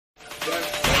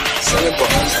Selling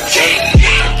behind the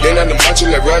counter. Been on the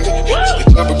macho like Randy. The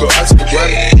chopper go out to the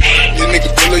granny. You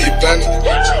nigga below your bandit.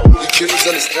 The killers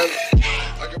understand it.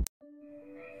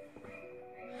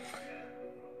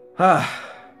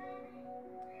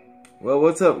 Well,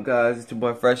 what's up, guys? It's your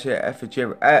boy Fresh here at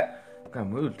FHM at. Gotta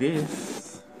move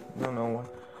this. I don't know why.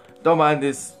 Don't mind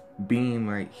this beam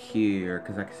right here,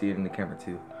 because I can see it in the camera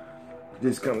too.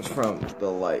 This comes from the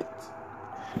light.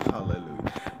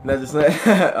 Hallelujah. Not just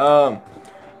that.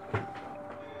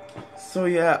 So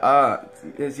yeah,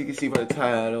 as you can see by the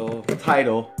title,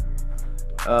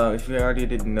 if you already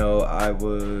didn't know,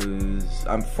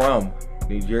 I'm from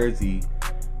New Jersey,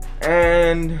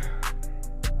 and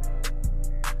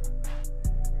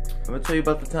I'm gonna tell you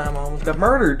about the time I almost got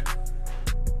murdered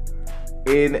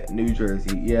in New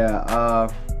Jersey. Yeah,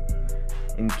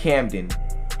 in Camden,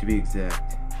 to be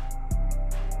exact.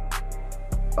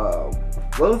 Well,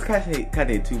 it was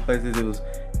kind of two places.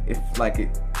 It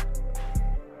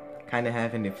kind of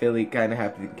happened in Philly, kind of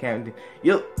happened in Camden.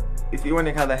 If you're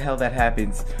wondering how the hell that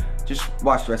happens, just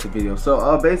watch the rest of the video.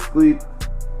 So basically,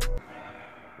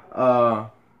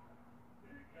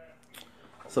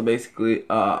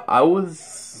 I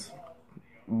was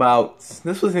about,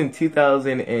 this was in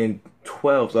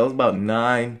 2012, so I was about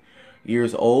 9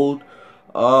 years old.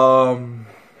 So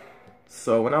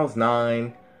when I was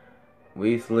 9,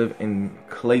 we used to live in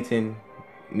Clayton,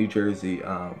 New Jersey.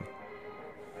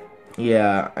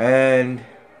 Yeah, and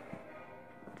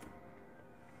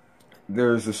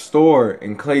there's a store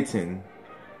in Clayton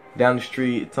down the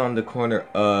street. It's on the corner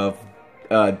of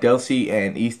Delsey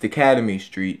and East Academy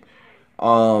Street.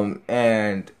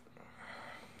 And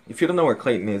if you don't know where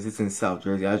Clayton is, it's in South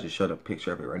Jersey. I just showed a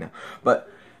picture of it right now.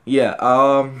 But yeah,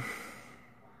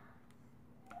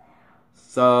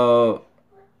 so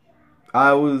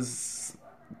I was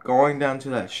going down to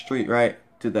that street, right,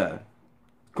 to the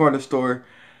corner store,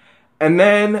 and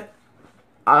then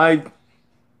I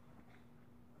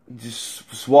just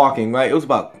was walking, right. It was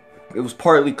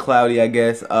partly cloudy, I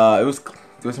guess. There was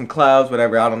some clouds,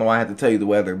 whatever. I don't know why I had to tell you the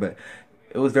weather, but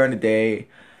it was during the day.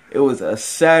 It was a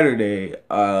Saturday,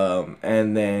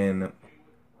 and then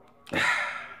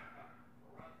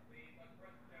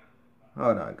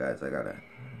hold on, guys, I gotta.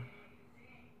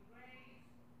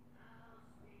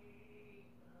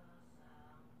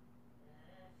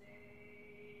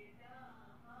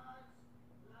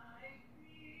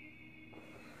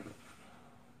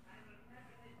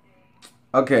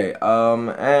 Okay,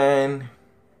 and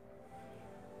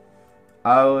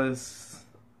I was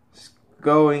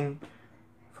going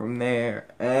from there,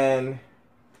 and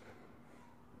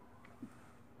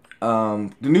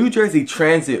the New Jersey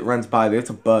Transit runs by there. It's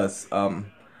a bus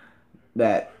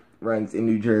that runs in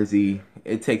New Jersey.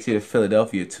 It takes you to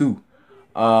Philadelphia too.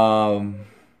 So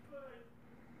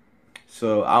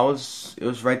it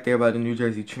was right there by the New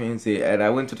Jersey Transit, and I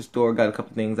went to the store, got a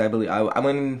couple things. I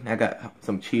went in, I got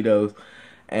some Cheetos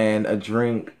and a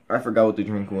drink. I forgot what the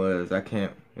drink was.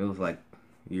 It was like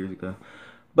years ago.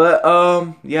 But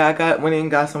yeah, I went in,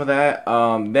 got some of that.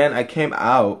 Then I came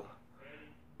out,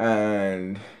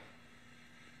 and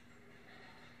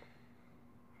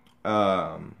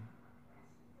when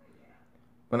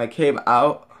I came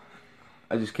out,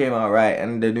 I just came out right,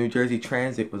 and the New Jersey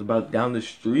Transit was about down the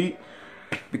street.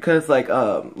 Because like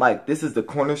this is the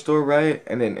corner store, right?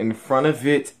 And then in front of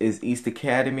it is East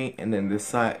Academy, and then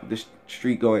the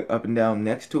street going up and down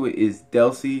next to it is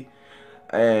Delsey.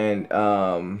 And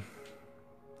no,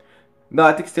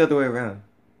 I think it's the other way around.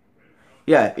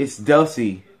 Yeah, it's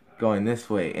Delsey going this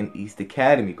way and East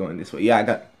Academy going this way.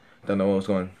 Yeah, don't know what was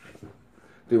going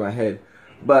through my head.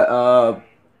 But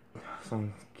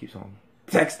someone keeps on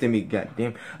texting me,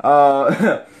 goddamn.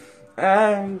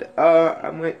 And I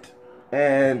went,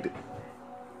 and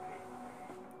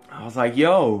I was like,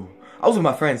 yo, I was with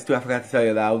my friends too. I forgot to tell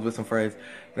you that I was with some friends.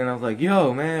 Then I was like,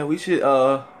 yo, man, we should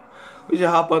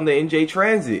hop on the NJ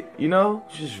Transit, you know,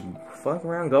 just fuck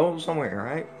around, go somewhere,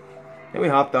 right? Then we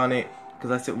hopped on it,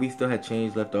 because I said we still had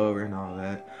change left over and all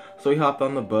that. So we hopped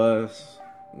on the bus,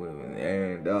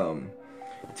 and it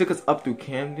took us up through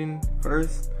Camden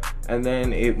first, and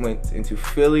then it went into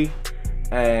Philly.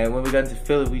 And when we got into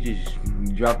Philly, we just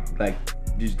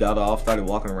just got off, started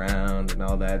walking around and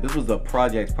all that. This was the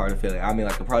projects part of Philly. I mean,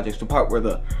 like the projects, the part where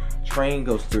the train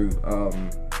goes through,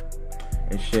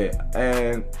 and shit.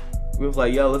 And we was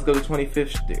like, yo, let's go to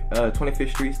 25th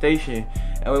Street Station.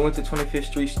 And we went to 25th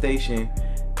Street Station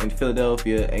in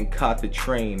Philadelphia and caught the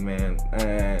train, man.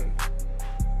 And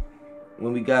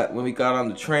when we got on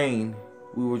the train,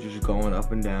 we were just going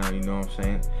up and down, you know what I'm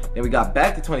saying? Then we got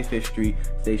back to 25th Street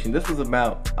Station. This was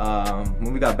about,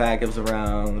 when we got back, it was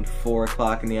around 4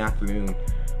 o'clock in the afternoon.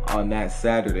 on that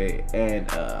Saturday. And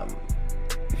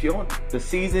if you want the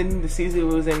season it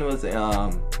was in was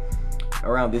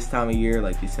around this time of year,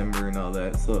 like December and all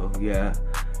that. So yeah,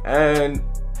 and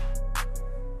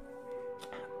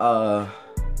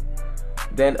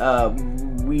then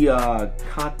we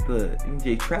caught the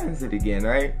NJ Transit again,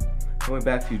 right? I went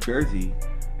back to Jersey.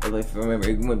 If I remember,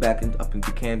 we went back up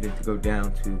into Camden to go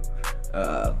down to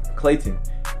Clayton,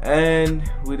 and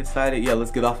we decided, yeah,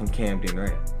 let's get off in Camden,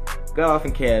 right? Got off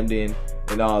in Camden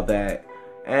and all that,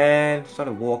 and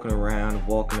started walking around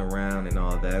and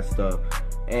all that stuff.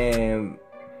 And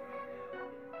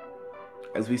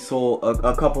as we saw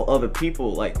a couple other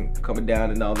people like coming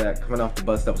down and all that, coming off the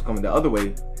bus that was coming the other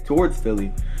way towards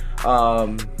Philly,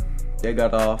 they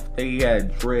got off. They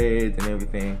had dreads and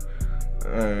everything.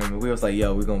 We was like,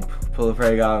 yo, we're gonna pull a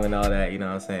prank on and all that, you know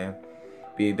what I'm saying?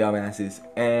 Being dumbasses.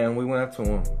 And we went up to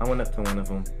him. I went up to one of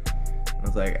them. I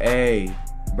was like, hey,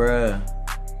 bruh,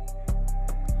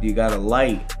 you got a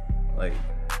light? Like,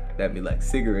 that'd be like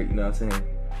cigarette, you know what I'm saying?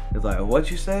 It's like, what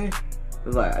you say?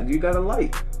 It's like, you got a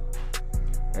light?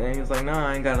 And then he was like, nah,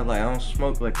 I ain't got a light. I don't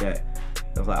smoke like that.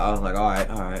 I was like, all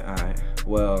right.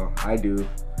 Well, I do,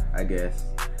 I guess.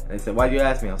 And they said, why'd you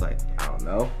ask me? I was like, I don't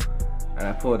know. And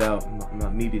I pulled out,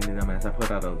 me being the dumbass, I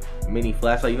pulled out a mini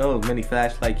flashlight. You know those mini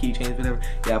flashlight keychains, whatever?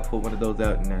 Yeah, I pulled one of those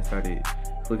out and I started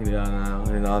flicking it on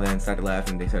and all that and started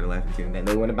laughing. They started laughing too. And then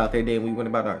they went about their day and we went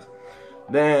about ours.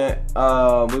 Then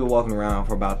we were walking around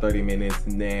for about 30 minutes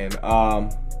and then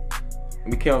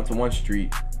we came up to one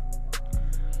street.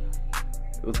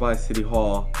 It was by City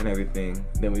Hall and everything.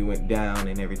 Then we went down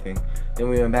and everything. Then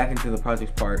we went back into the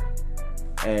Projects Park,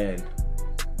 and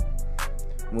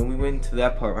when we went to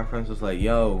that part, my friends was like,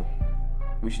 yo,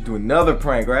 we should do another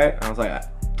prank, right? I was like,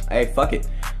 hey, fuck it.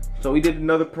 So we did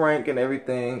another prank and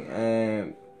everything,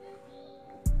 and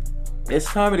this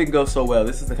time it didn't go so well.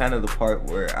 This is the kind of the part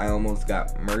where I almost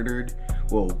got murdered.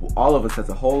 Well, all of us as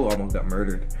a whole almost got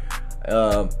murdered.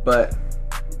 But,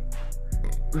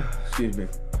 excuse me.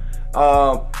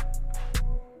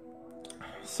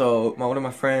 So one of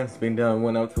my friends went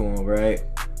up to him, right?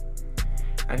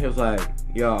 And he was like,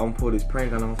 yo, I'm gonna pull this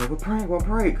prank on him. I was like, what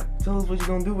prank? Tell us what you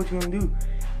gonna do,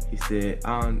 He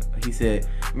said,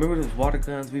 remember those water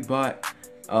guns we bought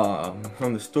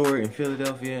from the store in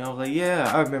Philadelphia? And I was like,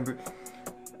 yeah, I remember.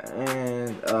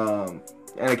 And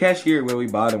the cashier when we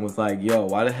bought them was like, yo,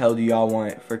 why the hell do y'all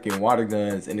want freaking water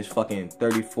guns and it's fucking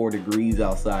 34 degrees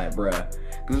outside, bruh?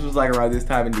 Cause this was like around this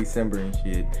time in December and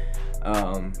shit,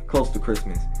 close to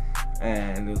Christmas.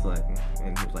 And it was like,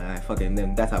 and he was like, alright, fuck it. And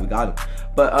then that's how we got him.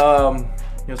 But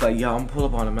he was like, yo, I'm gonna pull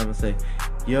up on him. I'm gonna say,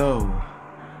 yo,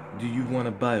 do you want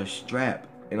to buy a strap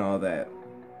and all that?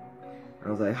 I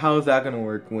was like, how is that gonna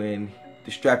work when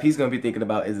the strap he's gonna be thinking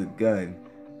about is a gun,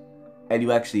 and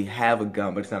you actually have a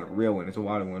gun, but it's not a real one, it's a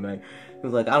water one, right? He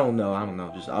was like, I don't know.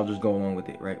 I'll just go along with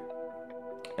it, right?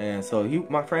 And so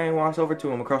my friend walks over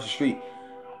to him across the street,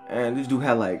 and this dude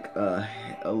had like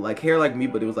hair like me,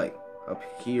 but it was like up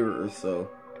here or so,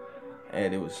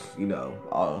 and it was, you know,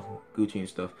 all Gucci and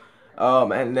stuff.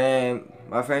 And then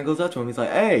my friend goes up to him. He's like,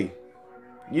 hey,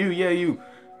 you,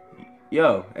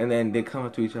 yo. And then they come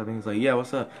up to each other and he's like, yeah,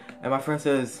 what's up? And my friend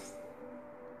says,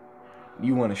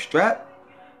 you want a strap?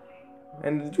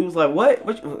 And the dude was like, what?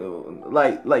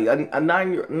 Like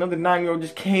another 9-year-old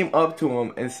just came up to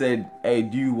him and said, hey,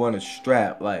 do you want a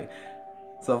strap? Like,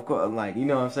 so of course, like, you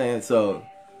know what I'm saying? So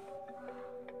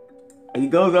he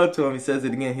goes up to him, he says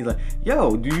it again. He's like,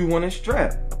 yo, do you want a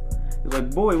strap? He's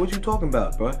like, boy, what you talking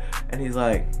about, bro? And he's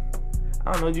like,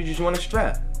 I don't know, you just want a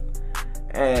strap.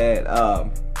 And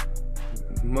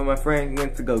when my friend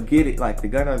went to go get it, like the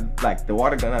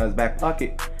water gun out of his back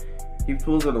pocket, he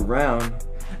pulls it around,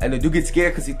 and the dude gets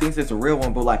scared because he thinks it's a real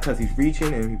one, but like because he's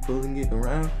reaching and he's pulling it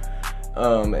around.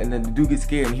 And then the dude gets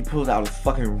scared and he pulls out a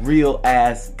fucking real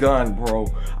ass gun, bro.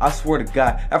 I swear to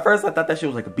God. At first I thought that shit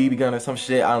was like a BB gun or some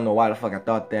shit. I don't know why the fuck I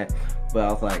thought that. But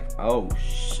I was like, oh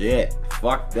shit,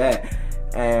 fuck that.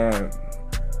 And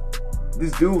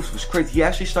this dude was crazy. He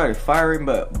actually started firing,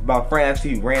 but my friend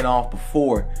actually ran off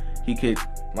before he could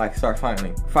like start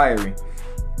firing.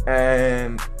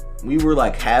 And we were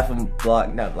like halfway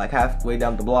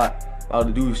down the block. All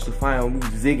the dudes still firing. We was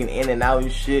zigging in and out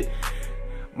and shit.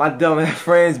 My dumb ass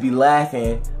friends be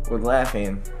laughing,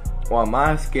 while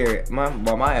my ass,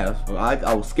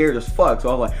 I was scared as fuck. So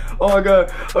I was like, oh my God,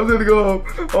 I'm gonna go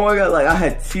home. Oh my God, like I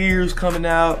had tears coming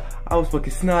out. I was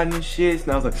fucking snotting and shit.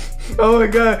 And I was like, oh my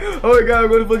God, I'm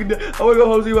gonna fucking die. I wanna go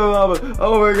home see my mama.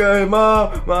 Oh my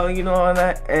God, mom, you know, all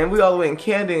that. And we all the way in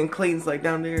Camden, and Clayton's like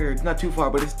down there. It's not too far,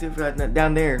 but it's still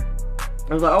down there.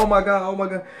 I was like, oh my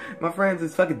god, my friends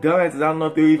is fucking dumbasses. I don't know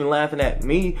if they're even laughing at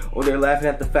me or they're laughing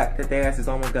at the fact that their asses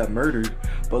almost got murdered.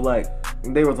 But like,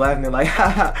 they was laughing, they're like, ha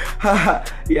ha, ha ha,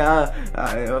 yeah.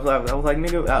 I was like,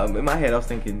 nigga, in my head I was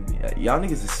thinking, y'all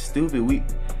niggas is stupid. We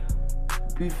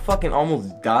fucking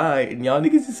almost died and y'all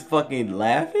niggas is fucking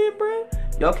laughing, bruh.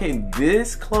 Y'all came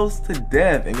this close to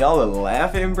death and y'all are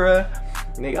laughing, bruh.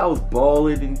 Nigga, I was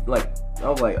balling and like, I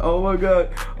was like, oh my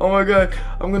god, I'm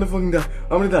gonna fucking die,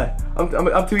 I'm gonna die.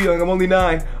 I'm too young, I'm only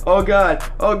 9. Oh god.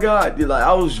 Dude, like,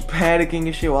 I was panicking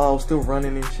and shit while I was still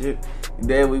running and shit. And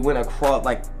then we went across,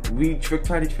 like, we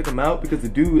tried to trick him out because the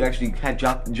dude actually had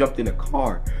jumped in a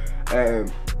car.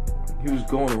 And he was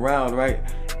going around, right?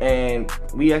 And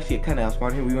we actually kind of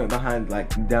outsmarted him. We went behind, like,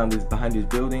 behind this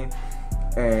building.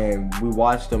 And we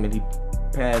watched him and he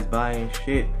passed by and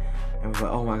shit. And we was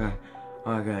like, oh my god.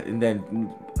 And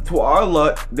then, to our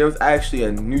luck, there was actually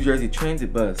a New Jersey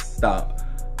Transit bus stop,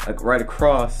 like right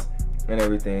across and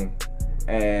everything.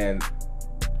 And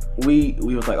we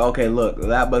was like, okay, look,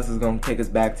 that bus is gonna take us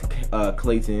back to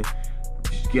Clayton.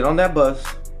 Just get on that bus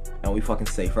and we fucking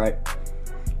safe, right?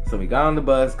 So we got on the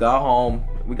bus, got home.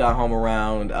 We got home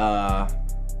around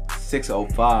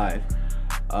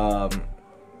 6:05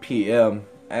 p.m.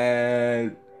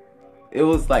 and it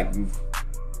was like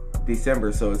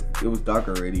December, so it was dark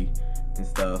already and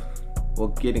stuff. Well,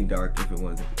 getting dark if it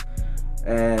wasn't.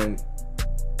 And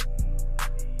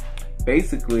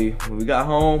basically, when we got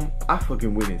home, I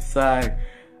fucking went inside.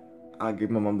 I gave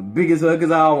my mom the biggest hug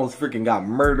because I almost freaking got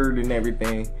murdered and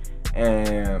everything.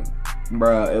 And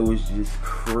bruh, it was just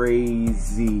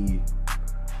crazy.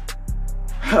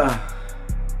 But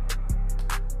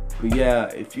yeah,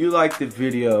 if you liked the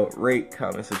video, rate,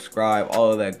 comment, subscribe,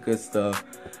 all of that good stuff.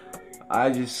 I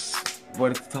just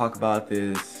wanted to talk about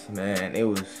this, man. It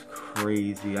was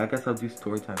crazy. I guess I'll do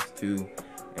story times too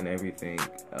and everything.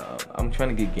 I'm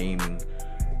trying to get gaming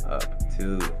up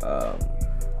too. Oh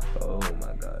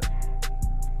my god.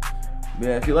 But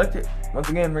yeah, if you liked it, once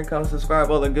again, rate, comment, subscribe,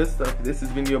 all that good stuff. This has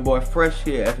been your boy Fresh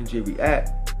here, FNJ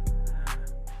React.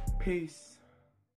 Peace.